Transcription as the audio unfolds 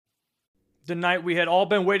the night we had all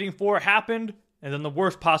been waiting for happened, and then the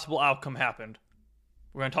worst possible outcome happened.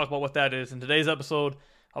 We're going to talk about what that is in today's episode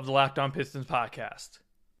of the Locked On Pistons podcast.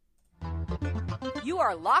 You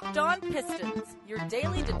are Locked On Pistons, your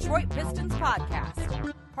daily Detroit Pistons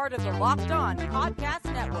podcast. Part of the Locked On Podcast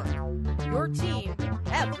Network. Your team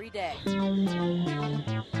every day.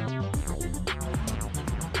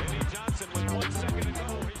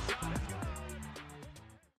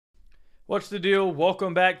 What's the deal?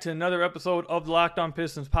 Welcome back to another episode of the Locked On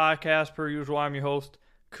Pistons podcast. Per usual, I'm your host,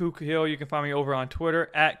 Koo Cahill. You can find me over on Twitter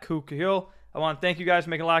at Koo Cahill. I want to thank you guys for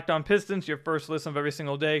making Locked On Pistons your first listen of every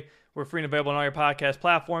single day. We're free and available on all your podcast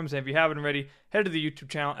platforms. And if you haven't already, head to the YouTube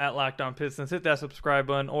channel at Locked On Pistons. Hit that subscribe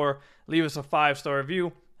button or leave us a 5-star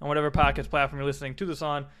review on whatever podcast platform you're listening to this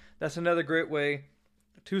on. That's another great way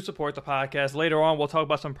to support the podcast. Later on, we'll talk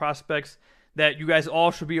about some prospects that you guys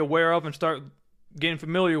all should be aware of and start getting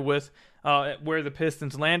familiar with where the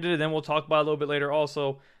Pistons landed. And then we'll talk about a little bit later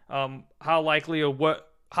also how likely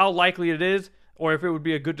it is, or if it would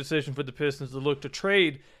be a good decision for the Pistons to look to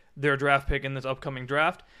trade their draft pick in this upcoming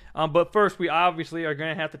draft. But first, we obviously are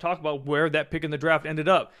going to have to talk about where that pick in the draft ended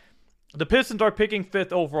up. The Pistons are picking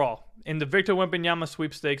 5th overall in the Victor Wembanyama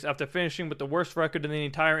sweepstakes after finishing with the worst record in the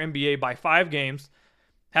entire NBA by 5 games,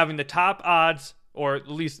 having the top odds, or at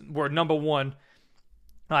least were number one.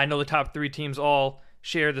 I know the top 3 teams all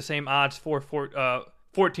share the same odds for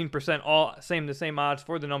 14%, all the same odds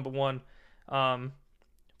for the number one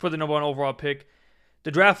overall pick.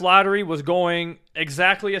 The draft lottery was going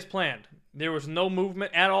exactly as planned. There was no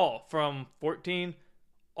movement at all from 14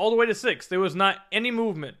 all the way to 6. There was not any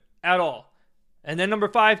movement at all. And then number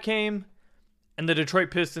 5 came, and the Detroit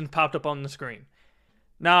Pistons popped up on the screen.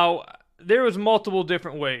 Now, there was multiple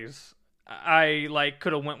different ways I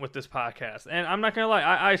could have went with this podcast. And I'm not going to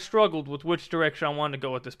lie, I struggled with which direction I wanted to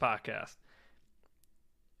go with this podcast.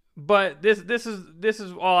 But this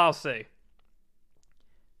is all I'll say.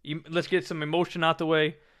 Let's get some emotion out the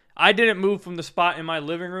way. I didn't move from the spot in my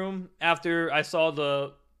living room after I saw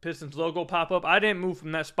the Pistons logo pop up. I didn't move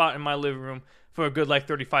from that spot in my living room for a good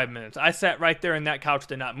 35 minutes. I sat right there in that couch,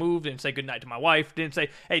 did not move, didn't say goodnight to my wife, didn't say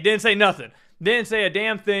nothing. Didn't say a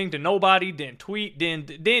damn thing to nobody, didn't tweet,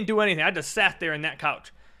 didn't do anything. I just sat there in that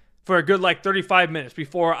couch for a good 35 minutes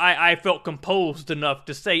before I felt composed enough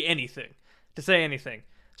to say anything.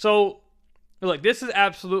 So, look, this is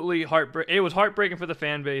absolutely heartbreaking. It was heartbreaking for the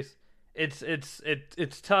fan base. It's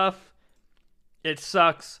tough. It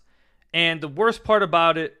sucks. And the worst part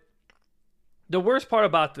about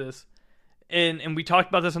this, and we talked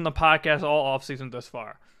about this on the podcast all offseason thus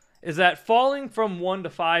far, is that falling from 1 to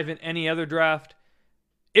 5 in any other draft,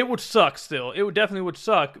 it would suck still. It definitely would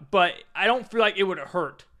suck, but I don't feel like it would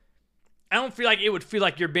hurt. I don't feel like it would feel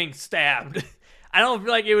like you're being stabbed. I don't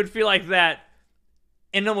feel like it would feel like that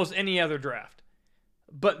in almost any other draft.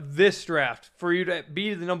 But this draft, for you to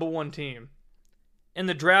be the number 1 team, in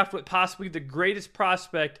the draft with possibly the greatest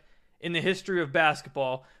prospect in the history of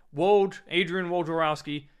basketball, Adrian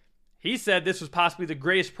Wojnarowski, he said this was possibly the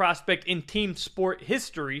greatest prospect in team sport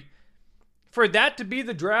history. For that to be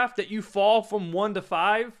the draft that you fall from 1 to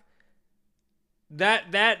 5,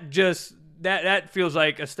 that feels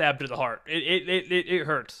like a stab to the heart. It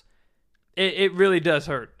hurts. It really does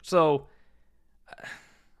hurt. So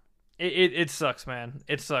it sucks, man.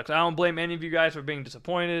 It sucks. I don't blame any of you guys for being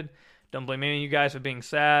disappointed. Don't blame any of you guys for being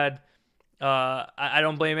sad. I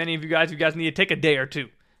don't blame any of you guys. You guys need to take a day or two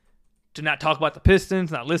to not talk about the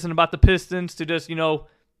Pistons, not listen about the Pistons, to just,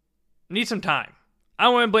 need some time. I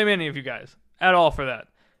don't want to blame any of you guys at all for that,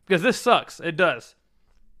 because this sucks. It does.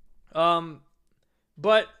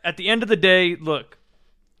 But at the end of the day, look,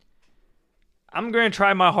 I'm going to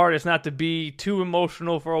try my hardest not to be too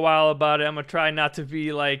emotional for a while about it. I'm going to try not to be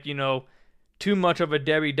too much of a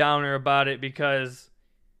Debbie Downer about it, because,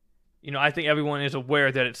 I think everyone is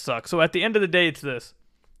aware that it sucks. So at the end of the day, it's this.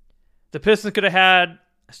 The Pistons could have had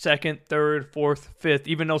 2nd, 3rd, 4th, 5th,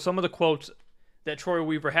 even though some of the quotes that Troy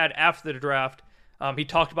Weaver had after the draft, he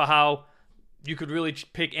talked about how you could really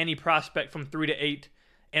pick any prospect from 3 to 8.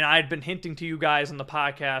 And I had been hinting to you guys on the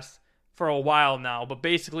podcast for a while now, but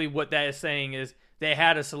basically what that is saying is they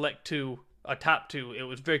had to select a top 2. It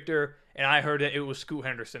was Victor, and I heard that it was Scoot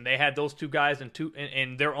Henderson. They had those 2 guys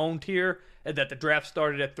in their own tier, and that the draft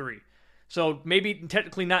started at 3. So maybe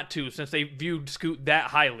technically not 2, since they viewed Scoot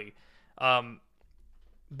that highly.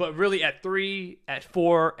 But really at 3, at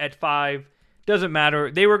 4, at 5, doesn't matter.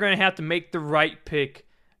 They were going to have to make the right pick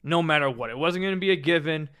no matter what. It wasn't going to be a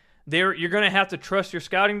given. You're going to have to trust your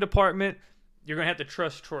scouting department. You're going to have to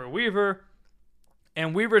trust Troy Weaver.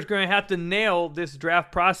 And Weaver's going to have to nail this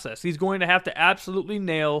draft process. He's going to have to absolutely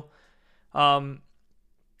nail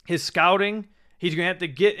his scouting. He's going to have to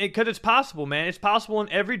get it because it's possible, man. It's possible in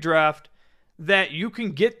every draft that you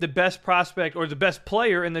can get the best prospect or the best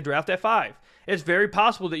player in the draft at 5. It's very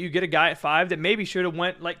possible that you get a guy at 5 that maybe should have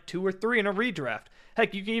went like 2 or 3 in a redraft.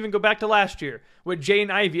 Heck, you can even go back to last year with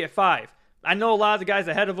Jaden Ivey at 5. I know a lot of the guys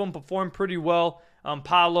ahead of him performed pretty well.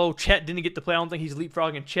 Paolo, Chet didn't get to play. I don't think he's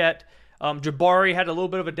leapfrogging Chet. Jabari had a little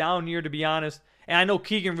bit of a down year, to be honest. And I know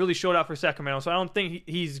Keegan really showed out for Sacramento, so I don't think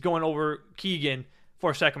he's going over Keegan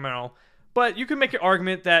for Sacramento. But you can make an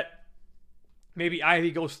argument that maybe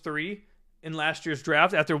Ivy goes 3 in last year's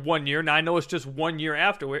draft after 1 year. Now, I know it's just 1 year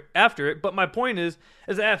after it, but my point is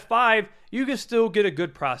that at 5, you can still get a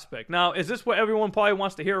good prospect. Now, is this what everyone probably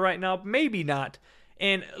wants to hear right now? Maybe not.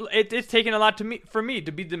 And it's taken a lot for me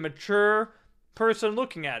to be the mature person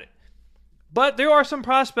looking at it. But there are some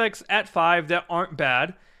prospects at 5 that aren't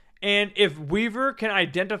bad. And if Weaver can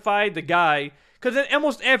identify the guy, because in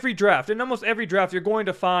almost every draft, you're going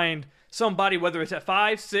to find somebody, whether it's at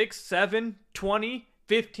 5, 6, 7, 20,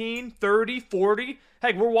 15, 30, 40.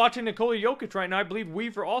 Heck, we're watching Nikola Jokic right now. I believe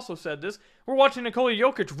Weaver also said this. We're watching Nikola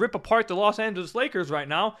Jokic rip apart the Los Angeles Lakers right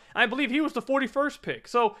now. I believe he was the 41st pick.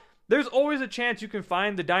 So there's always a chance you can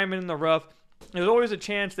find the diamond in the rough. There's always a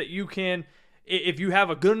chance that you can, if you have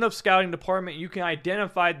a good enough scouting department, you can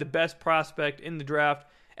identify the best prospect in the draft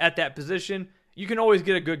at that position. You can always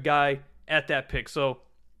get a good guy at that pick. So,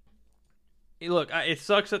 look, it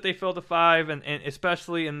sucks that they fell to 5, and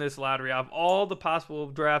especially in this lottery. Out of all the possible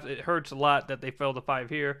drafts, it hurts a lot that they fell to 5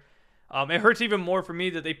 here. It hurts even more for me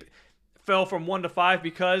that they fell from 1 to 5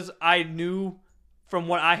 because I knew from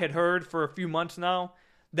what I had heard for a few months now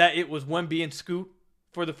that it was Wemby and Scoot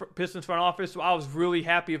for the Pistons front office. So I was really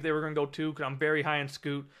happy if they were going to go 2 because I'm very high on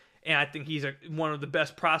Scoot, and I think he's one of the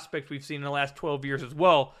best prospects we've seen in the last 12 years as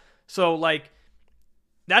well. So, like,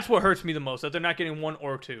 that's what hurts me the most, that they're not getting 1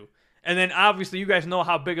 or 2. And then, obviously, you guys know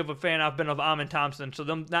how big of a fan I've been of Amin Thompson, so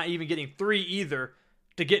them not even getting 3 either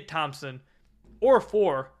to get Thompson, or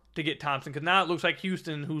 4 to get Thompson, because now it looks like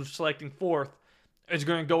Houston, who's selecting 4th, is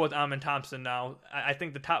going to go with Amin Thompson now. I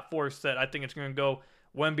think the top 4 is set. I think it's going to go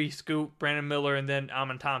Wemby, Scoot, Brandon Miller, and then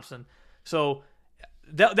Amin Thompson. So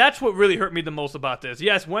that's what really hurt me the most about this.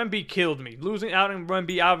 Yes, Wemby killed me. Losing out on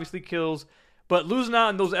Wemby obviously kills, but losing out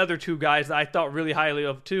on those other 2 guys that I thought really highly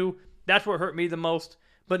of too, that's what hurt me the most.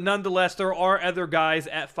 But nonetheless, there are other guys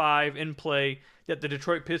at 5 in play that the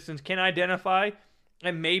Detroit Pistons can identify,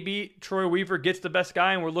 and maybe Troy Weaver gets the best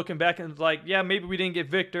guy, and we're looking back and it's like, yeah, maybe we didn't get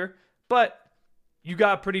Victor, but you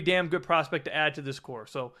got a pretty damn good prospect to add to this core.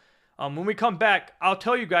 So when we come back, I'll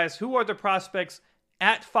tell you guys who are the prospects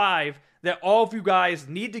at 5 that all of you guys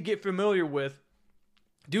need to get familiar with,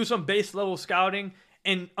 do some base level scouting,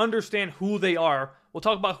 and understand who they are. We'll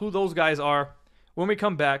talk about who those guys are when we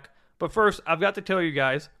come back. But first, I've got to tell you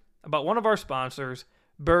guys about one of our sponsors,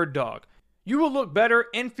 Bird Dog. You will look better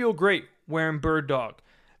and feel great wearing Bird Dog.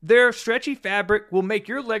 Their stretchy fabric will make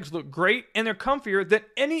your legs look great, and they're comfier than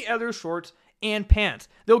any other shorts and pants.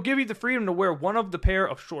 They'll give you the freedom to wear one of the pair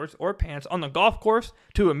of shorts or pants on the golf course,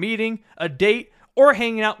 to a meeting, a date, or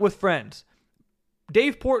hanging out with friends.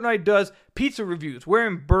 Dave Portnoy does pizza reviews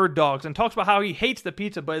wearing Bird Dogs and talks about how he hates the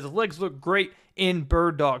pizza, but his legs look great in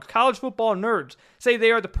Bird Dogs. College football nerds say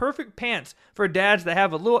they are the perfect pants for dads that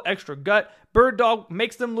have a little extra gut. Bird Dog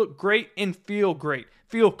makes them look great and feel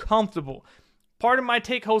comfortable. Pardon My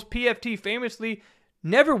Take host PFT famously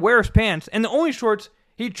never wears pants, and the only shorts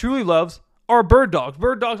he truly loves are Bird Dogs.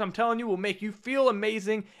 Bird Dogs, I'm telling you, will make you feel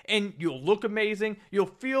amazing, and you'll look amazing. You'll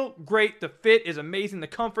feel great. The fit is amazing. The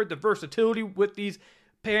comfort, the versatility with these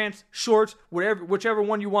pants, shorts, whichever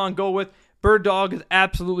one you want to go with. Bird Dog is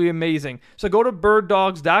absolutely amazing. So go to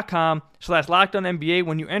birddogs.com/LockedOnNBA.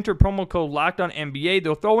 When you enter promo code LockedOnNBA,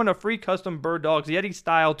 they'll throw in a free custom Bird Dogs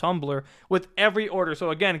Yeti-style tumbler with every order. So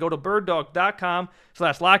again, go to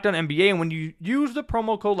birddogs.com/LockedOnNBA, and when you use the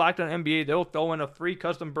promo code LockedOnNBA, they'll throw in a free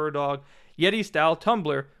custom Bird Dog Yeti-style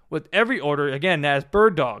tumbler with every order. Again, that's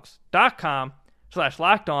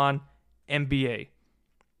birddogs.com/LockedOnNBA.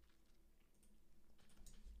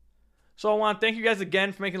 So I want to thank you guys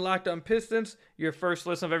again for making Locked On Pistons your first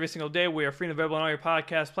listen of every single day. We are free and available on all your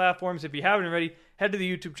podcast platforms. If you haven't already, head to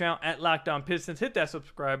the YouTube channel at Locked On Pistons. Hit that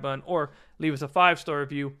subscribe button or leave us a 5-star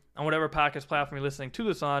review on whatever podcast platform you're listening to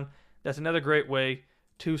this on. That's another great way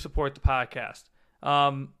to support the podcast.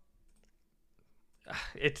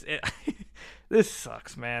 This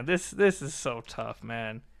sucks, man. This is so tough,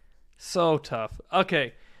 man. So tough.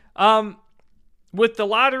 Okay. With the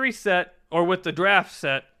lottery set, or with the draft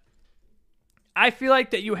set, I feel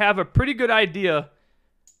like that you have a pretty good idea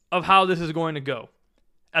of how this is going to go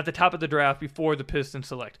at the top of the draft before the Pistons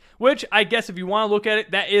select. Which, I guess if you want to look at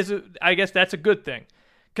it, I guess that's a good thing.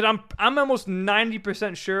 Because I'm almost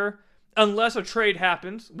 90% sure, unless a trade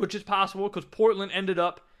happens, which is possible because Portland ended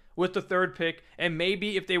up with the 3rd pick, and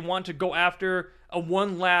maybe if they want to go after a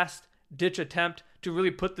one last ditch attempt to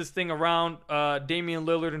really put this thing around Damian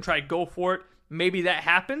Lillard and try to go for it, maybe that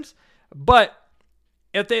happens. But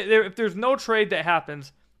if there's no trade that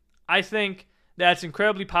happens, I think that it's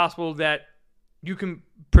incredibly possible that you can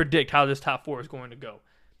predict how this top 4 is going to go.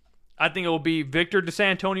 I think it will be Victor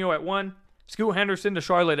DeSantonio at 1, Scoot Henderson to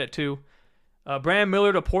Charlotte at 2, Brandon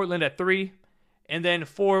Miller to Portland at 3, and then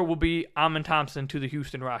 4 will be Amen Thompson to the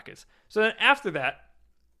Houston Rockets. So then after that,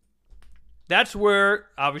 that's where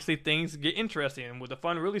obviously things get interesting and where the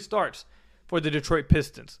fun really starts for the Detroit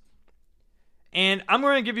Pistons. And I'm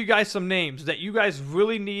going to give you guys some names that you guys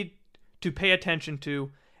really need to pay attention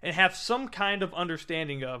to and have some kind of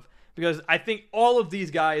understanding of, because I think all of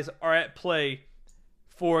these guys are at play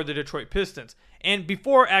for the Detroit Pistons. And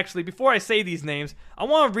before I say these names, I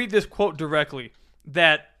want to read this quote directly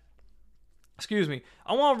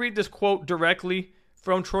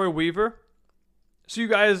from Troy Weaver so you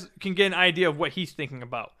guys can get an idea of what he's thinking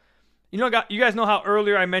about. You guys know how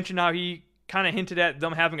earlier I mentioned how he kind of hinted at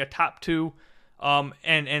them having a top 2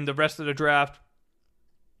 and the rest of the draft.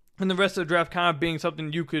 And the rest of the draft kind of being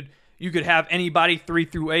something you could have anybody 3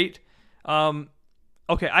 through 8.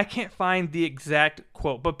 Okay, I can't find the exact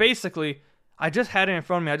quote, but basically, I just had it in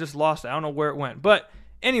front of me. I just lost it. I don't know where it went. But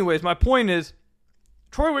anyways, my point is,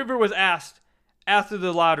 Troy Weaver was asked after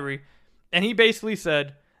the lottery, and he basically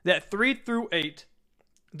said that 3 through 8,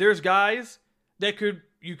 there's guys that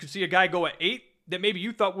you could see a guy go at 8 that maybe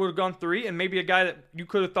you thought would have gone 3, and maybe a guy that you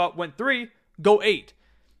could have thought went 3 go 8.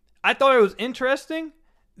 I thought it was interesting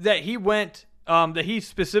that he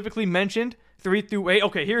specifically mentioned 3 through 8.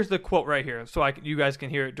 Okay, here's the quote right here, so you guys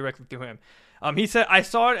can hear it directly through him. He said, "I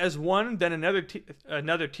saw it as 1, then another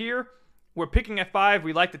tier. We're picking at 5.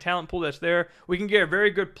 We like the talent pool that's there. We can get a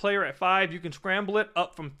very good player at 5. You can scramble it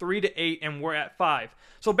up from 3 to 8, and we're at 5.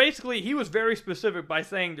 So basically, he was very specific by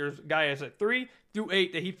saying there's guys at 3 through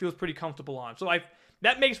 8 that he feels pretty comfortable on. So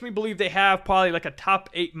that makes me believe they have probably like a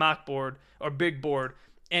top 8 mock board or big board,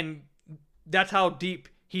 and that's how deep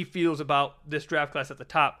he feels about this draft class at the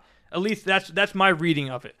top. At least that's my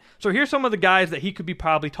reading of it. So here's some of the guys that he could be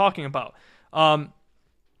probably talking about.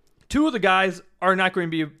 2 of the guys are not going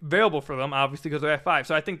to be available for them, obviously, because they're at 5.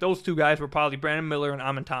 So I think those 2 guys were probably Brandon Miller and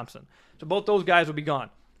Amen Thompson. So both those guys will be gone.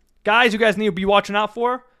 Guys you guys need to be watching out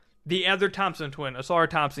for, the other Thompson twin, Asar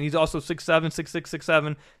Thompson. He's also 6'7", 6'6",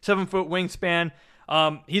 6'7", 7-foot wingspan.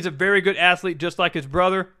 He's a very good athlete, just like his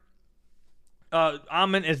brother.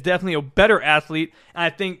 Amen is definitely a better athlete, and I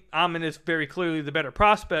think Amen is very clearly the better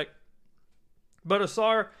prospect. But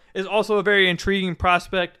Asar is also a very intriguing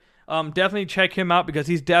prospect. Definitely check him out because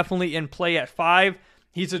he's definitely in play at 5.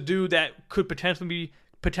 He's a dude that could potentially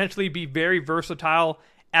be very versatile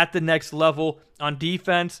at the next level on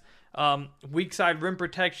defense, weak side rim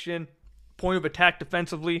protection, point of attack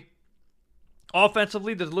defensively.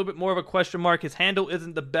 Offensively, there's a little bit more of a question mark. His handle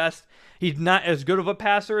isn't the best. He's not as good of a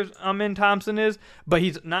passer as Amen Thompson is, but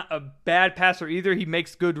he's not a bad passer either. He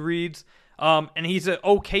makes good reads. And he's an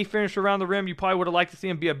okay finisher around the rim. You probably would have liked to see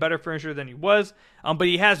him be a better finisher than he was. But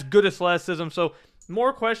he has good athleticism. So a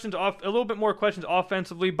little bit more questions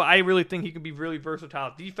offensively, but I really think he can be really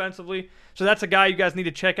versatile defensively. So that's a guy you guys need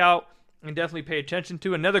to check out and definitely pay attention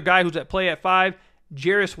to. Another guy who's at play at 5,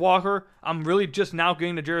 Jarris Walker. I'm really just now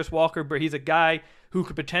getting to Jarris Walker, but he's a guy who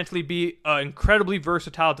could potentially be an incredibly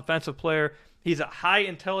versatile defensive player. He's a high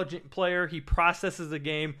intelligent player. He processes the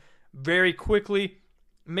game very quickly,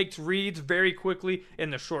 makes reads very quickly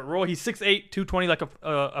in the short roll. He's 6'8", 220, like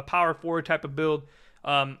a power forward type of build.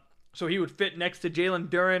 So he would fit next to Jalen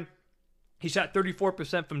Duren. He shot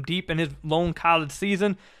 34% from deep in his lone college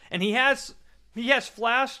season, and he has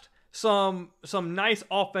flashed some nice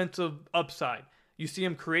offensive upside. You see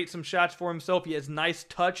him create some shots for himself. He has nice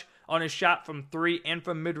touch on his shot from 3 and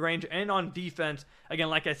from mid-range and on defense. Again,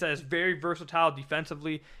 like I said, is very versatile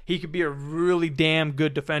defensively. He could be a really damn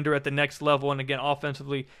good defender at the next level. And again,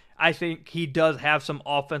 offensively, I think he does have some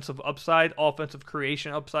offensive upside, offensive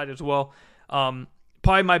creation upside as well.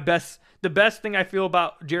 Probably the best thing I feel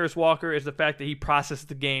about Jarris Walker is the fact that he processes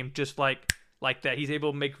the game just like that. He's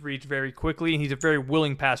able to make reads very quickly, and he's a very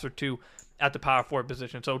willing passer too at the power forward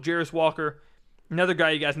position. So Jarris Walker, another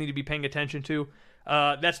guy you guys need to be paying attention to.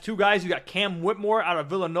 That's 2 guys. You got Cam Whitmore out of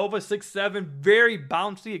Villanova, 6'7", very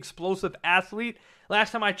bouncy, explosive athlete.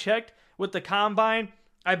 Last time I checked with the combine,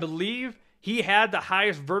 I believe he had the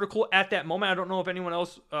highest vertical at that moment. I don't know if anyone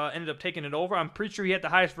else ended up taking it over. I'm pretty sure he had the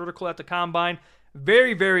highest vertical at the combine.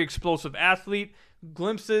 Very, very explosive athlete.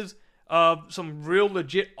 Glimpses of some real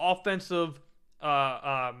legit offensive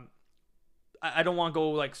I don't want to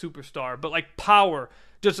go like superstar, but like power,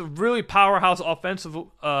 just a really powerhouse offensive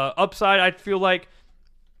upside. I feel like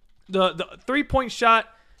the 3-point shot,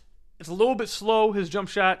 it's a little bit slow, his jump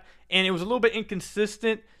shot, and it was a little bit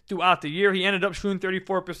inconsistent throughout the year. He ended up shooting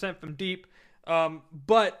 34% from deep,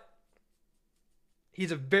 but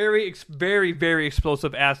he's a very, very, very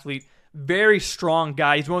explosive athlete, very strong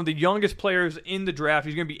guy. He's one of the youngest players in the draft.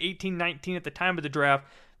 He's going to be 18, 19 at the time of the draft.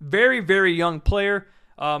 Very, very young player.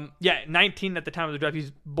 19 at the time of the draft.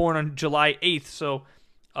 He's born on July 8th, so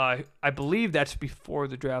I believe that's before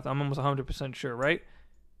the draft. I'm almost 100% sure, right?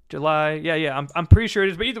 July, yeah, I'm pretty sure it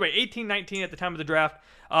is. But either way, 18, 19 at the time of the draft.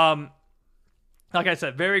 Like I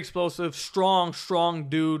said, very explosive, strong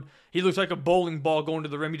dude. He looks like a bowling ball going to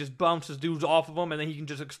the rim. He just bounces dudes off of him, and then he can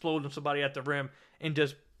just explode on somebody at the rim and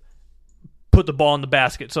just put the ball in the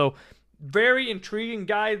basket. So very intriguing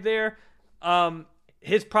guy there.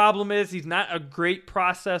 His problem is he's not a great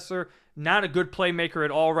processor, not a good playmaker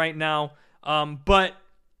at all right now. But,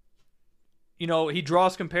 you know, he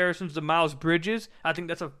draws comparisons to Miles Bridges. I think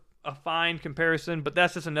that's a fine comparison, but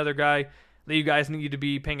that's just another guy that you guys need to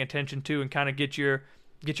be paying attention to and kind of get your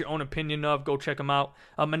own opinion of. Go check him out.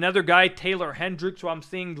 Another guy, Taylor Hendricks, who I'm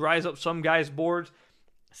seeing rise up some guys' boards.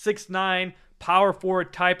 6'9", power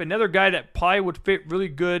forward type. Another guy that probably would fit really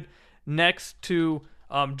good next to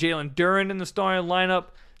Jalen Duren in the starting lineup.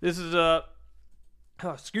 This is this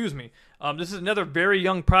is another very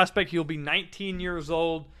young prospect. He'll be 19 years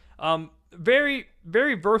old. Very,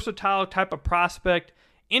 very versatile type of prospect.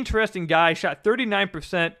 Interesting guy. Shot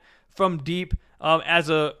 39% from deep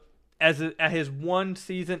at his one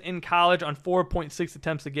season in college on 4.6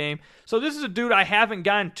 attempts a game. So this is a dude I haven't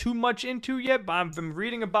gotten too much into yet, but I've been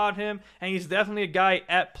reading about him, and he's definitely a guy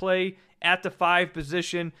at play at the 5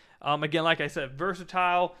 position. Again, like I said,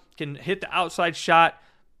 versatile, can hit the outside shot,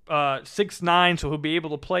 6'9", so he'll be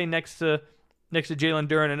able to play next to Jalen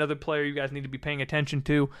Duren, another player you guys need to be paying attention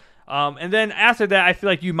to. And then after that, I feel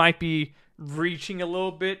like you might be reaching a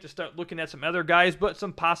little bit to start looking at some other guys, but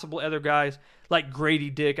some possible other guys like Grady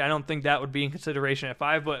Dick. I don't think that would be in consideration at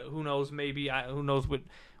 5, but who knows? Maybe who knows with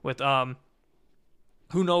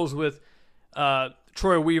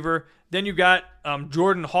Troy Weaver. Then you got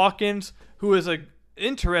Jordan Hawkins, who is a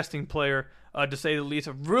interesting player to say the least.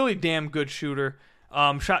 A really damn good shooter.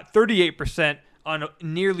 Shot 38% on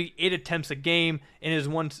nearly 8 attempts a game in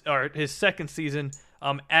his second season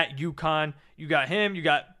at UConn. You got him. You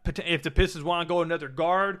got, if the Pistons want to go another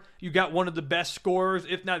guard, you got one of the best scorers,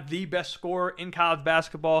 if not the best scorer in college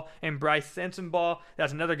basketball, and Bryce Sensabaugh.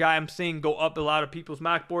 That's another guy I'm seeing go up a lot of people's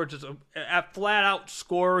mock boards. Just a flat-out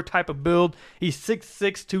scorer type of build. He's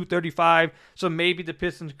 6'6", 235, so maybe the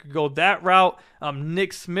Pistons could go that route.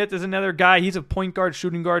 Nick Smith is another guy. He's a point guard,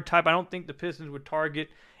 shooting guard type. I don't think the Pistons would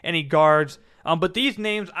target any guards. But these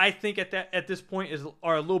names, I think at this point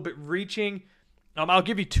are a little bit reaching. I'll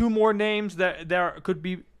give you 2 more names that could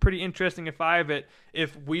be pretty interesting if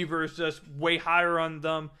Weaver is just way higher on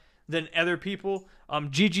them than other people.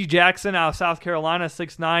 G.G. Jackson out of South Carolina,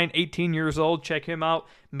 6'9", 18 years old. Check him out.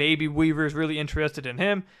 Maybe Weaver's really interested in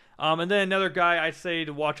him. And then another guy I'd say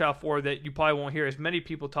to watch out for that you probably won't hear as many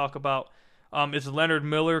people talk about is Leonard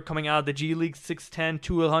Miller, coming out of the G League, 6'10",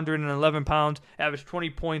 211 pounds, averaged 20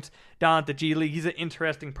 points down at the G League. He's an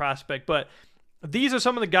interesting prospect, but these are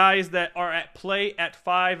some of the guys that are at play at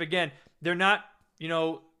 5. Again, they're not,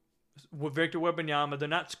 Victor Wembanyama. They're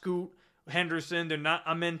not Scoot Henderson. They're not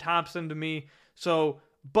Amen Thompson to me. So,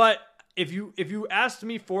 but if you asked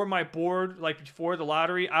me for my board, like before the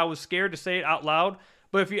lottery, I was scared to say it out loud.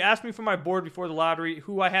 But if you asked me for my board before the lottery,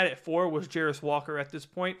 who I had at 4 was Jarris Walker at this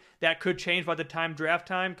point. That could change by the time draft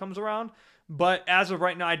time comes around. But as of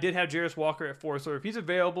right now, I did have Jarris Walker at 4. So if he's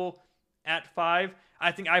available at 5,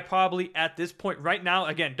 I think I probably, at this point right now,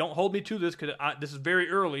 again, don't hold me to this because this is very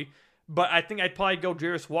early, but I think I'd probably go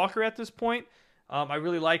Jarris Walker at this point. I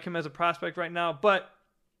really like him as a prospect right now, but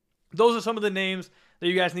those are some of the names that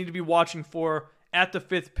you guys need to be watching for at the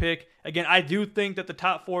 5th pick. Again, I do think that the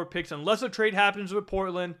top 4 picks, unless a trade happens with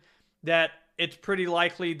Portland, that it's pretty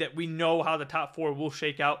likely that we know how the top 4 will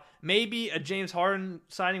shake out. Maybe a James Harden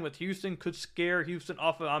signing with Houston could scare Houston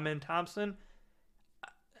off of Amen Thompson.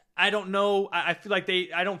 I don't know. I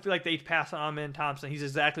don't feel like they pass on Amen Thompson. He's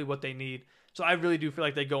exactly what they need. So I really do feel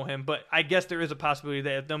like they go him. But I guess there is a possibility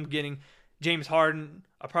that if them getting James Harden,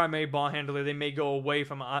 a primary ball handler, they may go away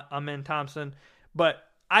from Amen Thompson. But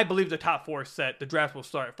I believe the top 4 is set. The draft will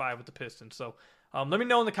start at 5 with the Pistons. So let me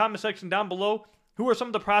know in the comment section down below who are some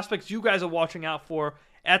of the prospects you guys are watching out for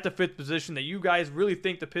at the 5th position that you guys really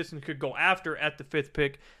think the Pistons could go after at the 5th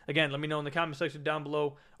pick. Again, let me know in the comment section down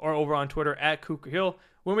below or over on Twitter at Kuka Hill.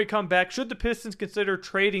 when we come back. Should the Pistons consider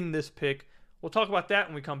trading this pick? We'll talk about that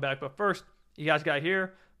when we come back. But first, you guys got to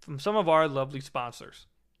hear from some of our lovely sponsors.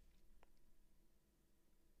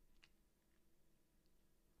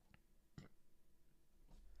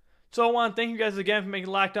 So I want to thank you guys again for making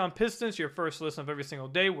Locked On Pistons your first listen of every single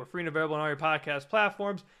day. We're free and available on all your podcast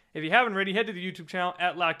platforms. If you haven't already, head to the YouTube channel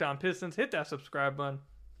at Locked On Pistons. Hit that subscribe button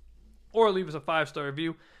or leave us a 5-star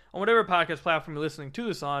review on whatever podcast platform you're listening to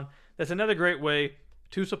this on. That's another great way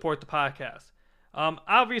to support the podcast.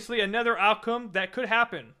 Obviously, another outcome that could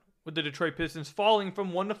happen with the Detroit Pistons falling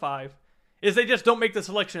from 1 to 5 is they just don't make the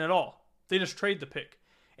selection at all. They just trade the pick.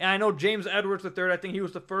 And I know James Edwards III, I think he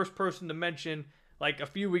was the first person to mention, like a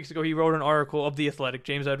few weeks ago, he wrote an article of The Athletic,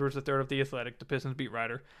 James Edwards III of The Athletic, the Pistons beat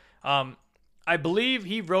writer. I believe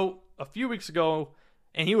he wrote a few weeks ago,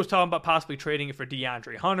 and he was talking about possibly trading it for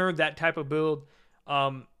DeAndre Hunter, that type of build.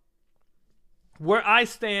 Where I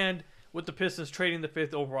stand with the Pistons trading the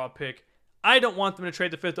 5th overall pick, I don't want them to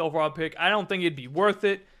trade the 5th overall pick. I don't think it'd be worth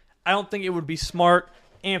it. I don't think it would be smart.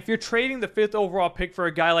 And if you're trading the 5th overall pick for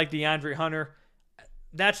a guy like DeAndre Hunter,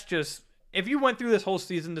 that's just, if you went through this whole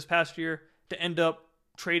season this past year to end up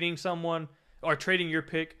trading someone or trading your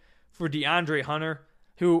pick for DeAndre Hunter,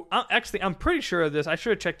 who I'm pretty sure of this. I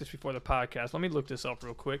should have checked this before the podcast. Let me look this up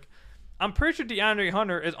real quick. I'm pretty sure DeAndre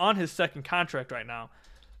Hunter is on his second contract right now.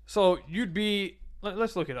 So you'd be,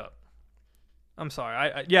 let's look it up. I'm sorry.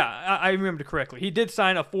 I remember correctly. He did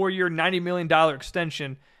sign a 4-year, $90 million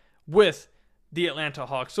extension with the Atlanta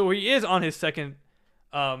Hawks. So he is on his second,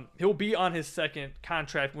 he'll be on his second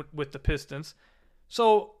contract with the Pistons.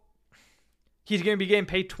 So he's going to be getting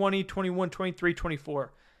paid 20, 21, 23,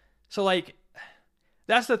 24. So, like,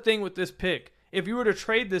 that's the thing with this pick. If you were to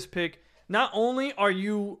trade this pick, not only are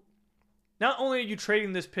you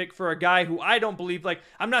trading this pick for a guy who I don't believe, like,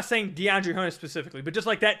 I'm not saying DeAndre Hunter specifically, but just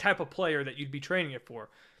like that type of player that you'd be trading it for.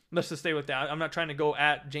 Let's just stay with that. I'm not trying to go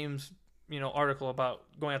at James' article about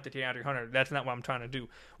going after DeAndre Hunter. That's not what I'm trying to do.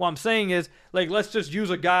 What I'm saying is, like, let's just use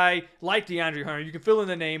a guy like DeAndre Hunter. You can fill in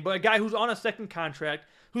the name, but a guy who's on a second contract,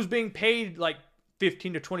 who's being paid like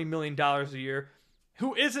 $15 to $20 million a year,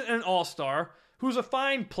 who isn't an all-star, who's a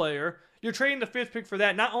fine player. You're trading the 5th pick for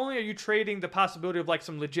that. Not only are you trading the possibility of like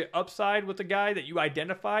some legit upside with the guy that you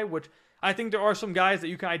identify, which I think there are some guys that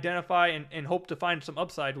you can identify and hope to find some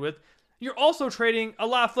upside with, you're also trading a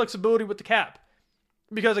lot of flexibility with the cap.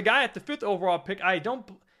 Because a guy at the 5th overall pick, I don't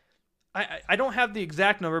have the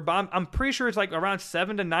exact number, but I'm pretty sure it's like around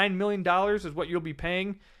 $7 to $9 million is what you'll be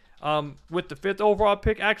paying with the 5th overall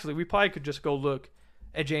pick. Actually, we probably could just go look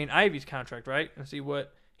at Jaden Ivey's contract, right? And see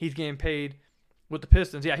what he's getting paid with the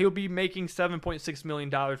Pistons. Yeah, he'll be making $7.6 million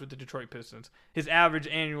with the Detroit Pistons. His average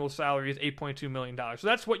annual salary is $8.2 million. So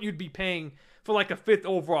that's what you'd be paying for like a 5th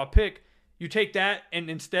overall pick. You take that, and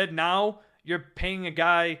instead now you're paying a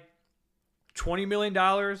guy $20 million,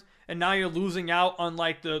 and now you're losing out on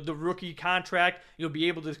like the rookie contract. You'll be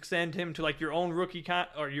able to extend him to like your own rookie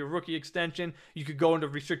or your rookie extension. You could go into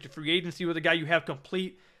restricted free agency with a guy. You have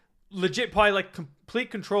complete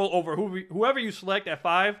control over whoever you select at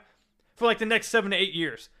 5 for like the next 7 to 8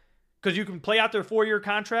 years, because you can play out their 4-year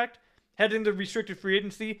contract, head into restricted free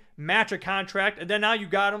agency, match a contract, and then now you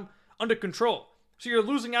got them under control. So you're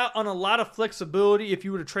losing out on a lot of flexibility if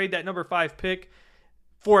you were to trade that number 5 pick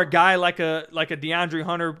for a guy like a DeAndre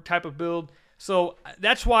Hunter type of build. So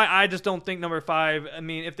that's why I just don't think number 5. I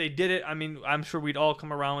mean, if they did it, I mean, I'm sure we'd all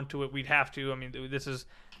come around to it. We'd have to. I mean, this is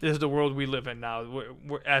the world we live in now.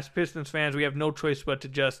 We're as Pistons fans, we have no choice but to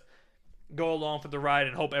just go along for the ride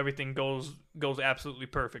and hope everything goes absolutely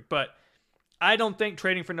perfect. But I don't think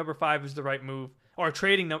trading for number 5 is the right move, or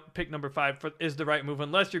trading pick number 5 is the right move,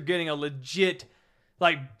 unless you're getting a legit,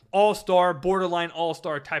 like, all-star, borderline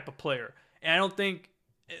all-star type of player. And I don't think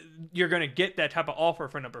you're going to get that type of offer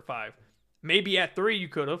for number 5. Maybe at 3 you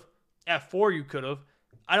could have. At 4 you could have.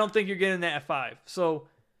 I don't think you're getting that at 5. So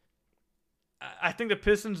I think the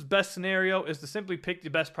Pistons' best scenario is to simply pick the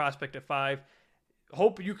best prospect at 5.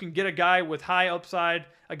 Hope you can get a guy with high upside,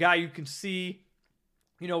 a guy you can see,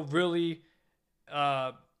 really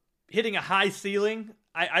hitting a high ceiling.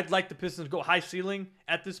 I'd like the Pistons to go high ceiling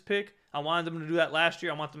at this pick. I wanted them to do that last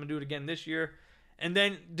year. I want them to do it again this year. And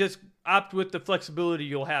then just opt with the flexibility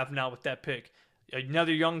you'll have now with that pick.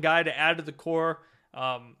 Another young guy to add to the core.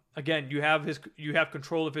 Again, you have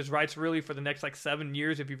control of his rights really for the next like 7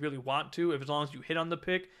 years if you really want to, as long as you hit on the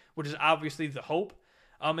pick, which is obviously the hope.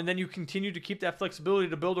 And then you continue to keep that flexibility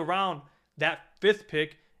to build around that 5th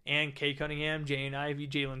pick and Kay Cunningham, Jaden Ivey,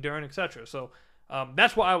 Jalen Duren, etc. So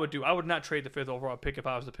that's what I would do. I would not trade the 5th overall pick if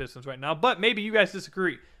I was the Pistons right now. But maybe you guys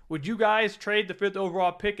disagree. Would you guys trade the 5th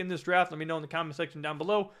overall pick in this draft? Let me know in the comment section down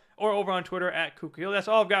below. or over on Twitter at Kuka. That's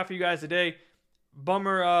all I've got for you guys today.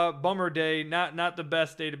 Bummer day. Not the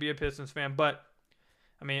best day to be a Pistons fan, but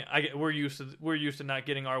I mean, we're used to not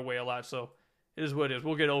getting our way a lot, so it is what it is.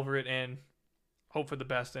 We'll get over it and hope for the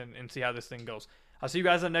best and see how this thing goes. I'll see you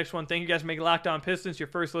guys on the next one. Thank you guys for making Locked On Pistons your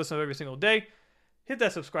first listen of every single day. Hit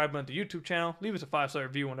that subscribe button to the YouTube channel. Leave us a 5-star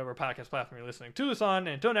review on whatever podcast platform you're listening to this on. And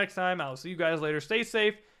until next time, I'll see you guys later. Stay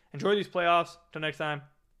safe. Enjoy these playoffs. Until next time,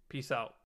 peace out.